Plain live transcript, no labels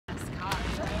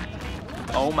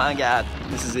Oh my god,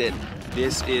 this is it.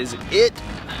 This is it.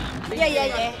 Yeah.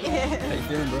 How you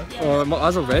feeling, bro? Oh, my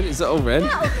eyes are red. Is it all red?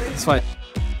 Yeah, all red. It's fine.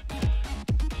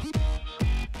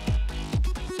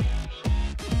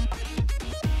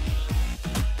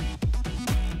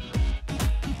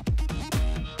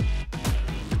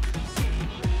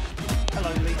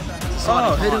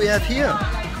 Oh, who do we have here?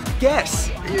 Guess.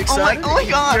 Are you excited? Oh my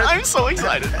god, I'm so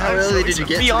excited. How early did you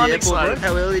get to the Beyond airport, bro? excited.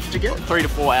 How early did you get? 3 to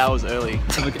 4 hours early.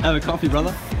 Have a coffee,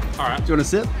 brother. All right. Do you want a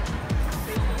sip?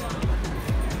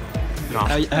 No.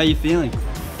 How you feeling?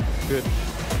 Good.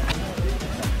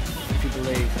 If you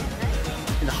believe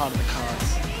in the heart of the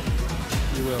cards,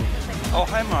 you will. Oh,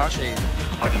 hi Marshy.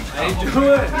 How you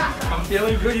doing? I'm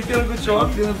feeling good. You feeling good, Sean?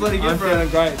 I'm feeling bloody good, bro. I'm feeling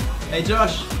great. Hey,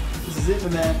 Josh. This is it, my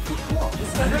man.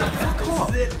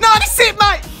 No, this is it,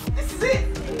 mate! This is it!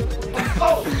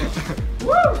 Oh!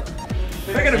 Woo!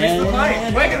 We're gonna miss the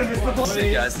plane. We're gonna miss the plane. See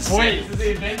you guys, this is Boys, it. this is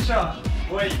the adventure.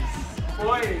 Boys.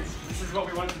 This is what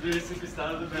we wanted to do since we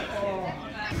started the band.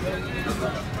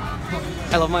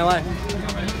 I love my life.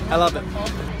 I love it.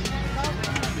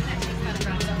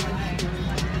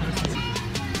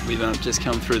 We've just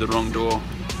come through the wrong door.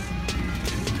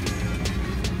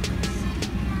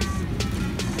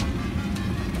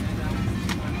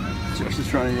 Josh is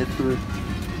trying to get through.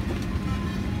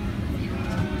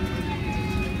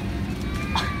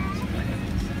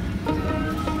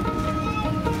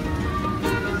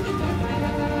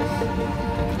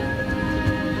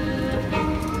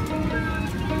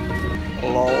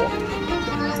 Lol.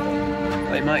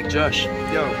 Hey Mike, Josh.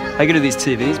 Yo. How good are these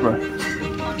TVs, bro?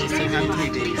 These two have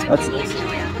TVs. That's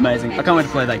amazing. I can't wait to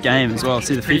play that game as well.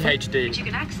 See the FIFA.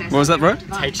 HD. What was that, bro? It's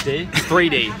HD. It's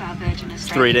 3D.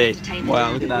 3D.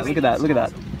 Wow, look at that, look at that, look at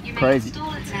that. Crazy.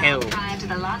 Hell.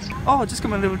 Oh, I just got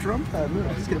my little drum pad. Look,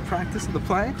 I'm just gonna practice with the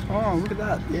playing. Oh, look at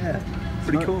that. Yeah.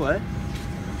 Pretty cool, eh?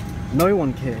 No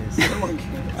one cares. No one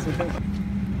cares.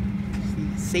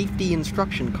 Safety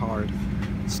instruction card.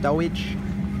 Stowage,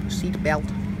 seat belt,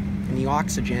 and the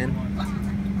oxygen.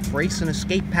 Brace and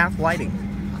escape path lighting.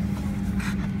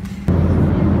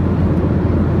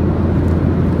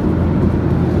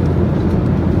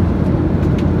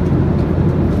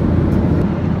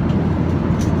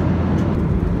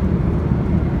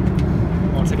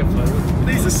 Want to take a photo?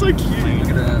 These are so cute. Look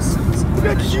at us. Look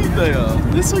how cute they are.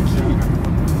 They're so cute.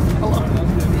 I love them.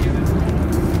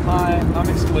 Hi, I'm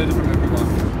excluded from everyone.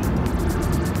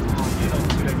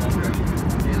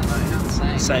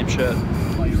 Same shirt.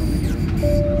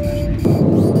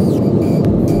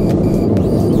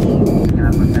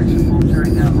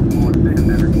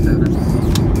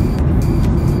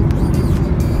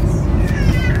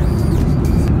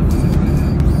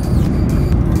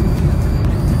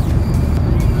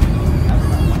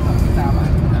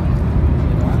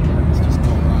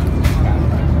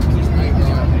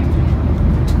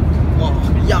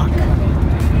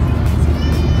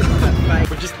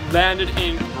 Landed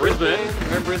in Brisbane.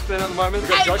 We're in Brisbane at the moment.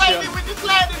 We've got Josh here. we just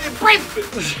landed in Brisbane.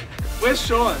 Where's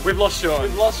Sean? We've lost Sean.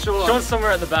 We've lost Sean. Sean's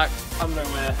somewhere at the back. I'm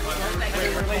nowhere.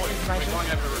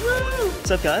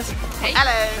 What's up, guys?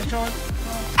 Hello.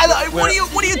 Hello. What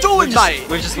are you doing, mate?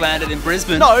 We've just landed in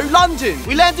Brisbane. No, London.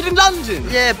 We landed in London.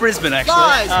 Yeah, Brisbane actually.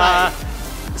 Nice, mate.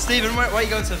 Stephen, why are you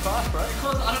going so fast, bro?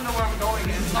 Because I don't know where I'm going.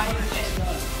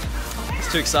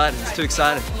 It's too exciting. It's too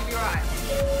exciting.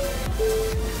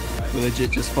 We're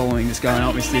legit just following this guy,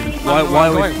 aren't we, Stephen? Where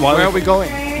are we going?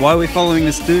 Why are we following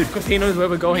this dude? Because he knows where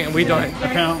we're going and we don't,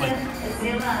 apparently.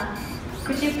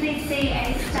 Could you please see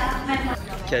a staff member?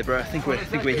 Okay, bro. I think we're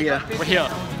here. We're here.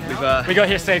 We've We got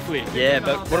here safely. yeah,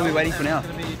 but what are we waiting for now?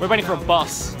 We're waiting for a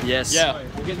bus. Yes. Yeah.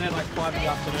 We're getting there like 5 in the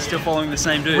afternoon. Still following the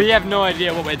same dude. We have no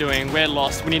idea what we're doing. We're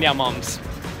lost. We need our mums.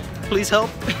 Please help.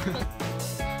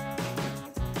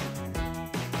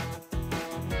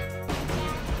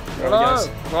 Hello.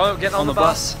 Well, getting On the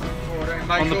bus. Make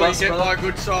On the sure bus, you get brother. my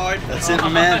good side. That's it, my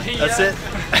man. Yeah. That's it.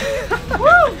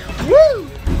 Woo! Woo!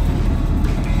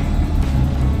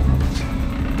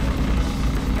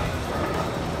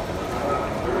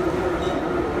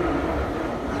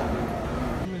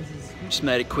 Just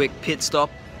made a quick pit stop.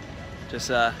 Just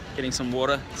getting some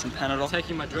water, some Panadol.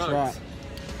 Taking my drugs. Right.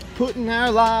 Putting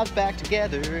our lives back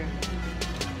together.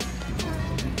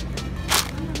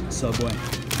 Subway.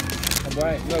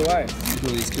 Wait, no way. Look at all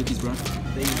these cookies, bro.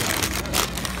 There you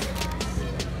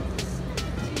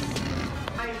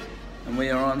go. And we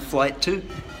are on flight 2.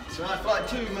 That's right, flight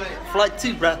 2, mate. Flight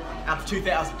 2, bro. Out of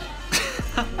 2,000.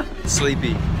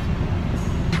 Sleepy.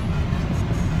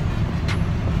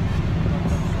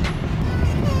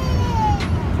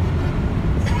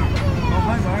 Oh,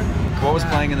 hi, Mark. What was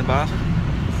playing in the bar?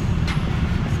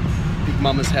 Big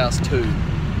Mama's House 2.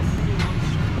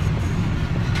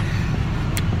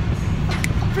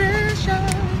 pressure.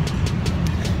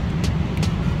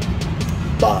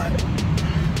 Bye.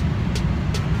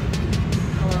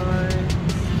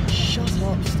 Shut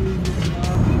up, Steve.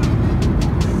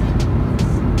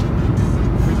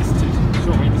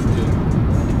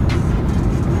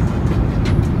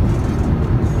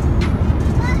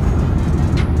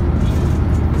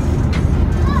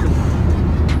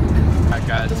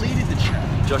 Deleted the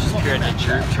chat. Josh has created a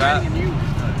troop trap and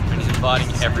he's inviting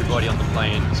everybody on the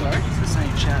plane. Sorry? It's the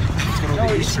same chat. It's got all No,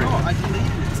 the it's history. not. I deleted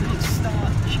it. It said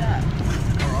start chat.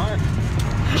 Alright.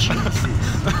 Jesus.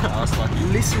 That's lucky.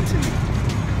 Listen to me.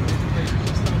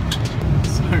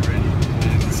 So ready.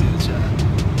 Yeah, I can see the chat.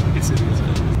 I can see the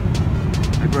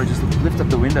chat. Hey bro, just lift up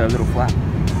the window a little flap.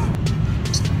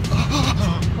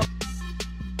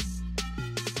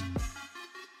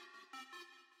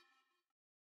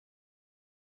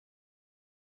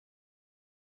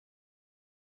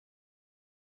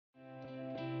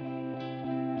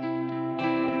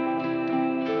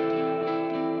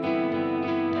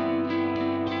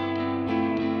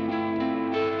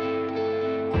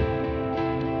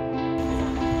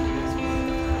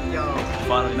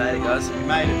 Finally made it, guys. We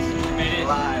made it. Made it.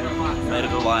 Alive. Made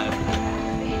it alive.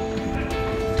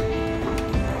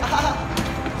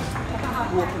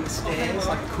 Walking the stairs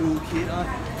like a cool kid, aren't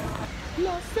you?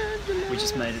 We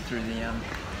just made it through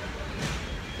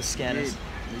the scanners.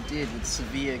 We did with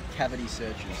severe cavity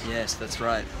searches. Yes, that's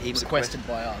right. Heaps Requested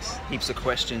by us. Heaps of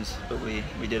questions, but we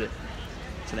did it.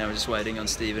 So now we're just waiting on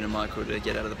Stephen and Michael to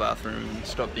get out of the bathroom and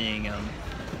stop being And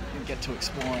get to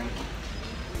exploring.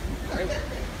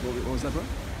 What was that, bro?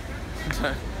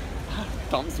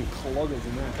 Dumped some cloggers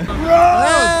in there.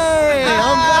 Hey!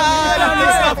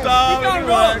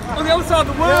 On the other side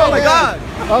of the world. Oh my god!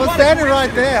 I was standing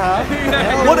right there,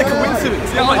 huh? What a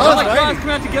coincidence! Yeah, Oh, like guys come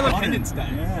out together. Independence Day.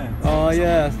 Yeah. Oh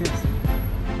yeah.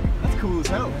 That's cool as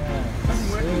hell.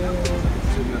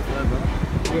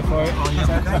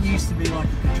 That used to be like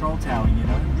a control tower, you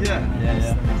know? Yeah.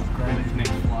 Yeah. Great connect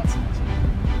flights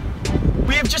and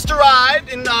We have just arrived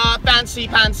in fancy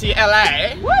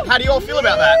LA. How do you all feel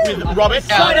about that? With Robert,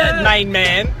 our main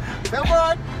man.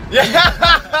 Feldmann.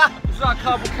 Yeah. This is our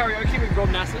carpool karaoke with Rob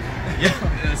Nassif. Yeah,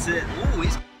 that's it. Ooh,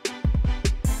 he's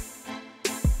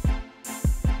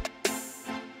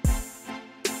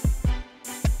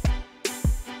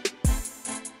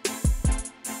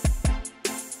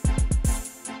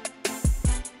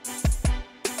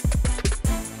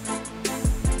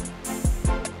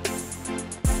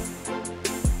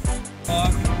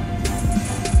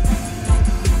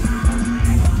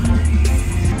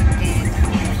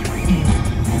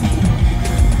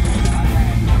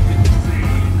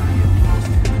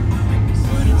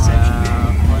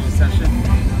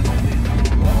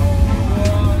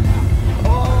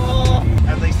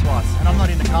At least twice. And I'm not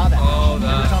in the car that much.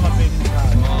 Every time I've been in the car.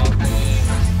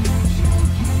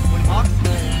 What Mark?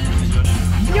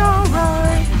 You're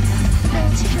right.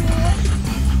 That's true.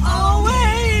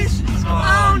 Always.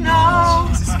 Oh no.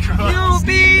 You'll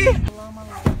be.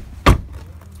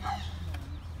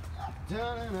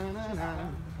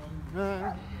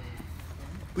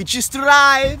 We just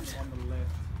arrived.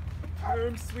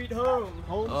 Home sweet home.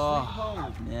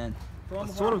 oh man.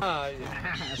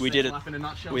 We did it.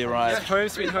 We arrived. Home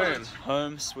sweet home.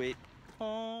 Home sweet